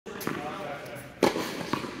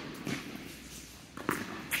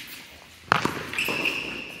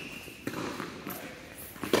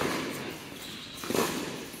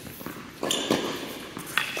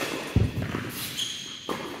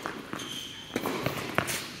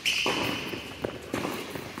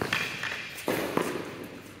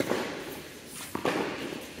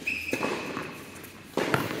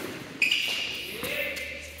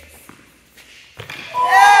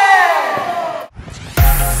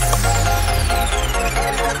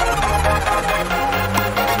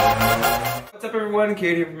everyone,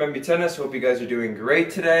 Kate here from MPTennis. Hope you guys are doing great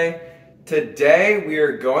today. Today we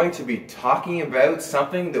are going to be talking about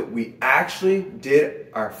something that we actually did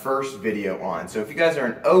our first video on. So if you guys are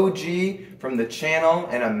an OG from the channel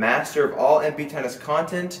and a master of all MPTennis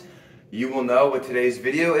content, you will know what today's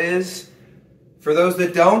video is. For those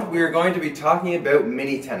that don't, we are going to be talking about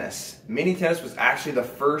mini tennis. Mini tennis was actually the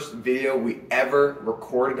first video we ever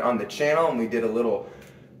recorded on the channel, and we did a little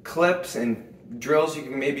clips and drills you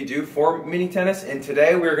can maybe do for mini tennis, and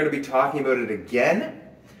today we're going to be talking about it again.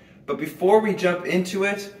 But before we jump into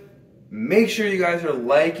it, make sure you guys are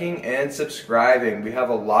liking and subscribing. We have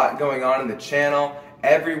a lot going on in the channel,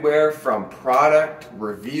 everywhere from product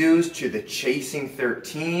reviews to the Chasing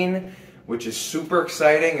 13, which is super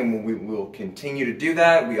exciting, and we will continue to do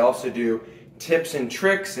that. We also do tips and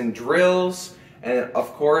tricks and drills, and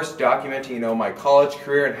of course documenting, my college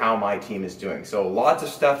career and how my team is doing. So lots of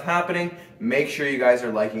stuff happening. Make sure you guys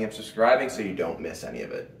are liking and subscribing so you don't miss any of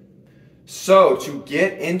it. So to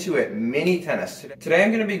get into it, mini tennis. Today I'm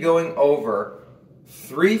going to be going over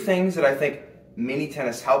 3 things that I think mini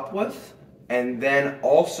tennis helped with, and then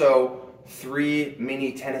also 3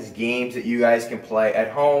 mini tennis games that you guys can play at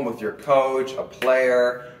home with your coach, a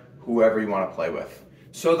player, whoever you want to play with.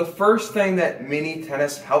 So the first thing that mini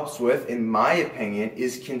tennis helps with, in my opinion,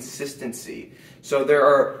 is consistency. So there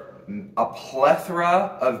are a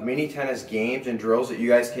plethora of mini tennis games and drills that you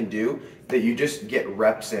guys can do that you just get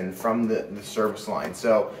reps in from the service line.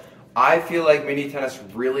 So I feel like mini tennis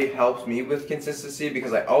really helps me with consistency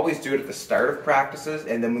because I always do it at the start of practices,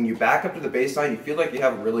 and then when you back up to the baseline, you feel like you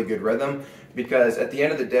have a really good rhythm, because at the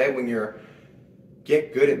end of the day, when you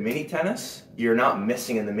get good at mini tennis, you're not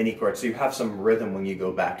missing in the mini court, so you have some rhythm when you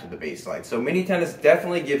go back to the baseline. So mini tennis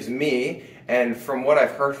definitely gives me, and from what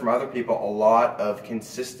I've heard from other people, a lot of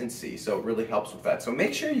consistency, so it really helps with that. So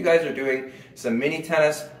make sure you guys are doing some mini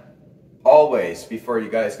tennis always before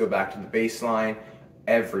you guys go back to the baseline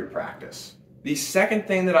every practice. The second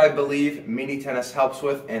thing that I believe mini tennis helps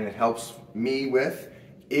with, and it helps me with,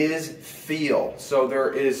 is feel. So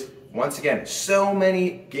there is, once again, so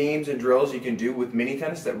many games and drills you can do with mini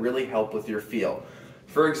tennis that really help with your feel.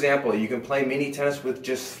 For example, you can play mini tennis with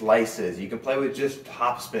just slices, you can play with just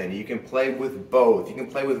topspin, you can play with both, you can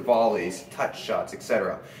play with volleys, touch shots,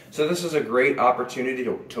 etc. So this is a great opportunity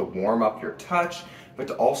to warm up your touch, but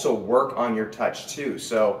to also work on your touch too.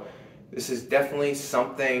 So this is definitely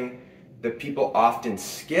something that people often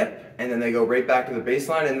skip, and then they go right back to the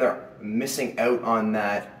baseline and they're missing out on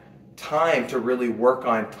that time to really work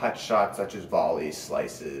on touch shots such as volleys,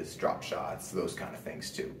 slices, drop shots, those kind of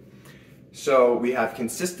things too. So we have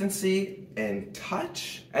consistency and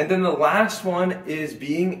touch. And then the last one is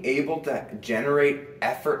being able to generate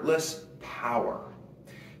effortless power.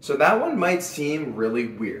 So that one might seem really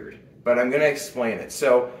weird, but I'm going to explain it.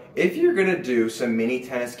 So if you're going to do some mini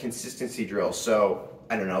tennis consistency drills, so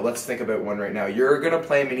I don't know, let's think about one right now. You're going to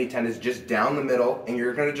play mini tennis just down the middle, and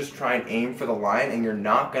you're going to just try and aim for the line, and you're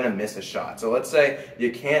not going to miss a shot. So let's say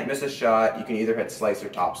you can't miss a shot, you can either hit slice or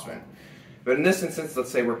topspin. But in this instance,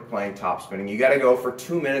 let's say we're playing topspin, and you got to go for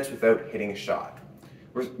 2 minutes without hitting a shot,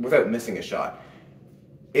 without missing a shot.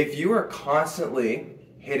 If you are constantly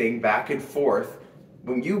hitting back and forth,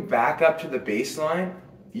 when you back up to the baseline,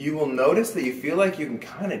 you will notice that you feel like you can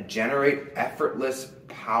kind of generate effortless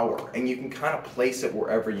power, and you can kind of place it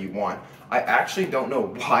wherever you want. I actually don't know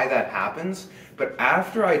why that happens, but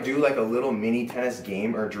after I do like a little mini tennis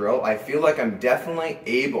game or drill, I feel like I'm definitely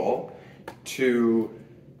able to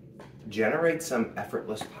generate some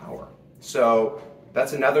effortless power. So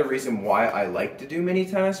that's another reason why I like to do mini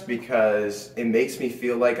tennis, because it makes me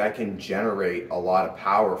feel like I can generate a lot of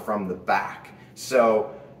power from the back.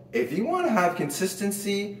 So if you want to have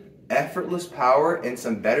consistency, effortless power, and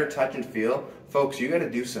some better touch and feel, folks, you got to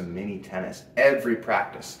do some mini tennis every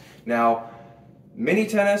practice. Now, mini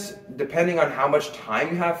tennis, depending on how much time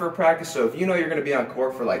you have for a practice, so if you know you're going to be on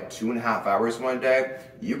court for like 2.5 hours one day,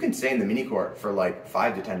 you can stay in the mini court for like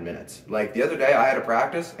 5 to 10 minutes. Like the other day I had a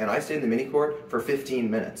practice and I stayed in the mini court for 15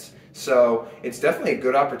 minutes. So it's definitely a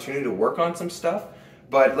good opportunity to work on some stuff.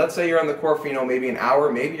 But let's say you're on the court for, maybe an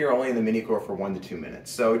hour, maybe you're only in the mini court for 1 to 2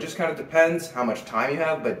 minutes. So it just kind of depends how much time you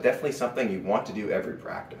have, but definitely something you want to do every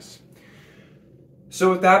practice.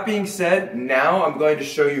 So with that being said, now I'm going to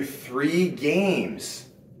show you 3 games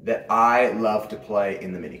that I love to play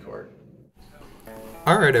in the mini court.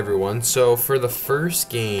 Alright everyone, so for the first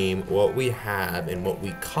game, what we have and what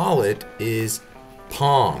we call it is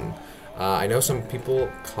Pong. I know some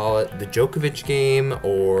people call it the Djokovic game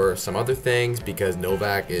or some other things because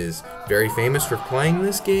Novak is very famous for playing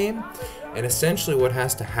this game. And essentially what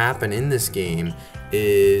has to happen in this game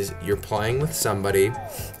is you're playing with somebody,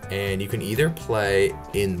 and you can either play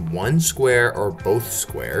in one square or both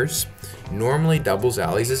squares. Normally doubles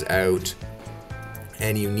alleys is out,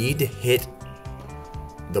 and you need to hit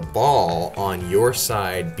the ball on your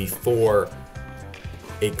side before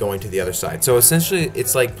it going to the other side. So essentially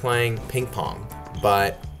it's like playing ping pong,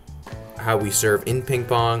 but how we serve in ping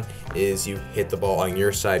pong is you hit the ball on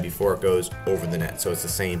your side before it goes over the net. So it's the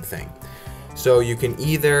same thing. So you can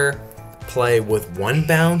either play with one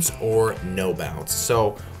bounce or no bounce.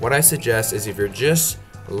 So what I suggest is if you're just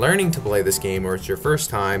learning to play this game or it's your first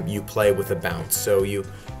time, you play with a bounce. So you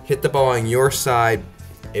hit the ball on your side,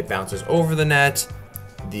 it bounces over the net,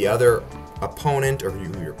 the other opponent or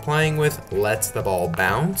who you're playing with lets the ball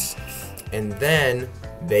bounce, and then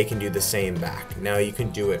they can do the same back. Now you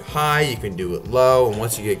can do it high, you can do it low, and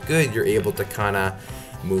once you get good, you're able to kind of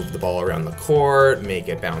move the ball around the court, make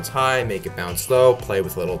it bounce high, make it bounce low, play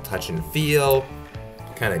with a little touch and feel,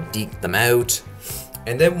 kind of deke them out.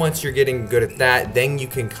 And then once you're getting good at that, then you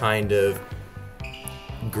can kind of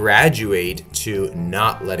graduate to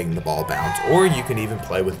not letting the ball bounce, or you can even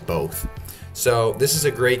play with both. So this is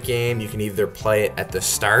a great game. You can either play it at the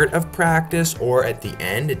start of practice or at the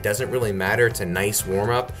end. It doesn't really matter. It's a nice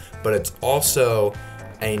warm-up, but it's also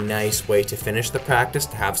a nice way to finish the practice,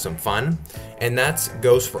 to have some fun. And that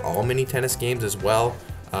goes for all mini tennis games as well.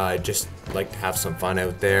 Just like to have some fun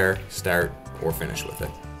out there, start or finish with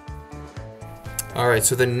it. All right,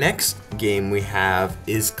 so the next game we have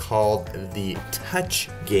is called the touch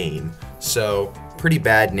game. So pretty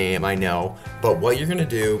bad name, I know, but what you're gonna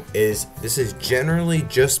do is, this is generally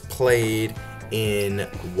just played in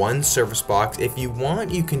one service box. If you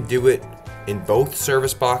want, you can do it in both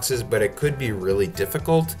service boxes, but it could be really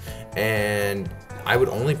difficult, and I would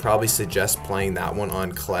only probably suggest playing that one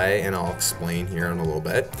on clay, and I'll explain here in a little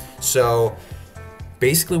bit. So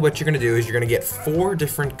basically what you're gonna do is you're gonna get 4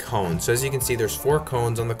 different cones. So as you can see, there's 4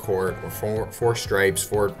 cones on the court, or four stripes,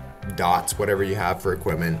 4 dots, whatever you have for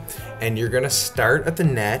equipment, and you're gonna start at the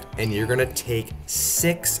net and you're gonna take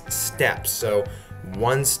 6 steps. So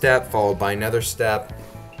 1 step followed by another step,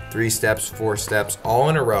 3 steps, 4 steps, all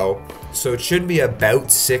in a row. So it should be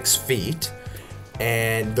about 6 feet,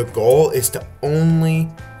 and the goal is to only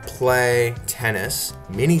play tennis,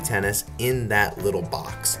 mini tennis, in that little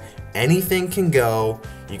box. Anything can go.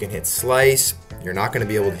 You can hit slice. You're not going to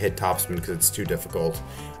be able to hit topspin because it's too difficult.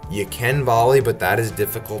 You can volley, but that is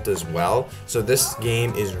difficult as well. So this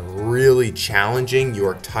game is really challenging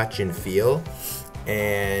your touch and feel,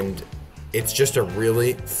 and it's just a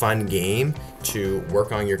really fun game to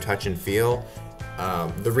work on your touch and feel.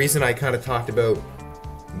 The reason I kind of talked about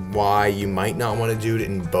why you might not want to do it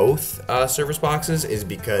in both service boxes is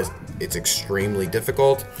because it's extremely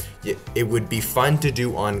difficult. It would be fun to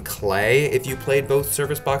do on clay if you played both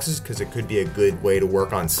service boxes, because it could be a good way to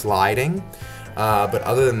work on sliding. But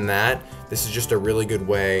other than that, this is just a really good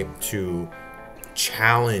way to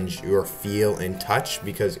challenge your feel and touch,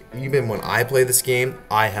 because even when I play this game,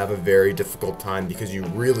 I have a very difficult time because you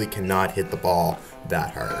really cannot hit the ball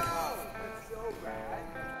that hard.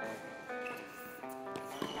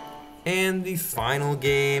 And the final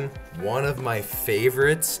game, one of my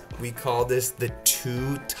favorites, we call this the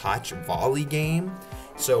 2-touch volley game.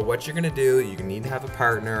 So what you're gonna do, you need to have a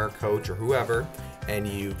partner, or coach, or whoever, and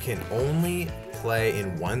you can only play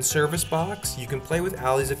in one service box. You can play with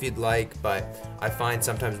alleys if you'd like, but I find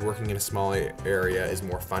sometimes working in a small area is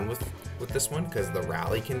more fun with this one because the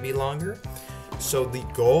rally can be longer. So the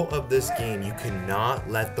goal of this game, you cannot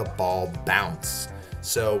let the ball bounce.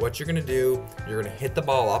 So what you're gonna do, you're gonna hit the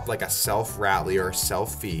ball up like a self-rally or a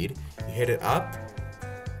self-feed. You hit it up,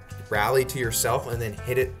 rally to yourself, and then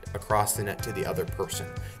hit it across the net to the other person.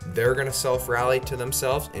 They're gonna self-rally to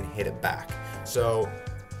themselves and hit it back. So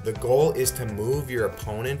the goal is to move your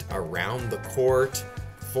opponent around the court,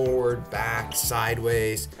 forward, back,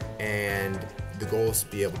 sideways, and the goal is to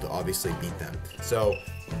be able to obviously beat them. So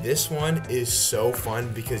this one is so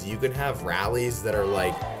fun because you can have rallies that are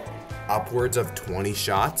like upwards of 20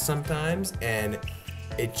 shots sometimes, and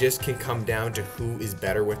it just can come down to who is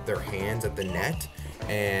better with their hands at the net.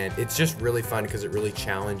 And it's just really fun because it really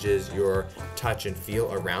challenges your touch and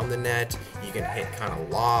feel around the net. You can hit kind of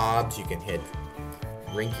lobs, you can hit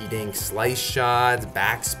rinky-dink slice shots,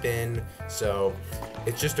 backspin. So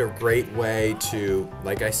it's just a great way to,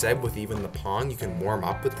 like I said, with even the Pong, you can warm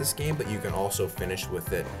up with this game, but you can also finish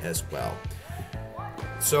with it as well.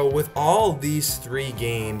 So with all these 3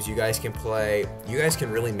 games you guys can play, you guys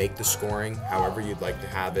can really make the scoring however you'd like to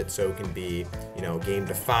have it. So it can be, you know, game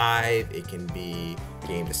to 5, it can be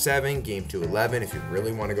game to 7, game to 11. If you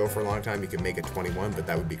really want to go for a long time, you can make it 21, but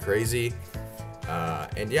that would be crazy.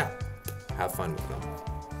 And yeah, have fun with them.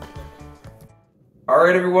 All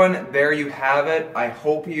right, everyone, there you have it. I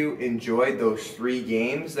hope you enjoyed those 3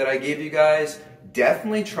 games that I gave you guys.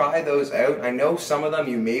 Definitely try those out. I know some of them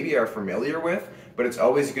you maybe are familiar with, but it's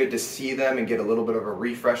always good to see them and get a little bit of a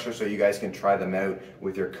refresher so you guys can try them out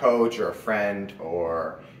with your coach or a friend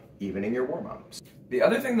or even in your warm-ups. The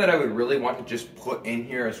other thing that I would really want to just put in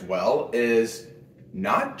here as well is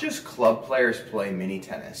not just club players play mini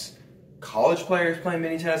tennis. College players play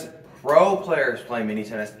mini tennis, pro players play mini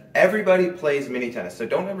tennis. Everybody plays mini tennis. So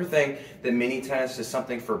don't ever think that mini tennis is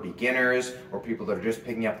something for beginners or people that are just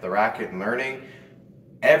picking up the racket and learning.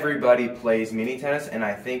 Everybody plays mini tennis, and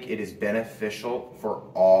I think it is beneficial for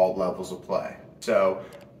all levels of play. So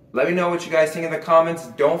let me know what you guys think in the comments.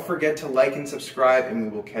 Don't forget to like and subscribe, and we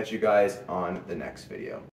will catch you guys on the next video.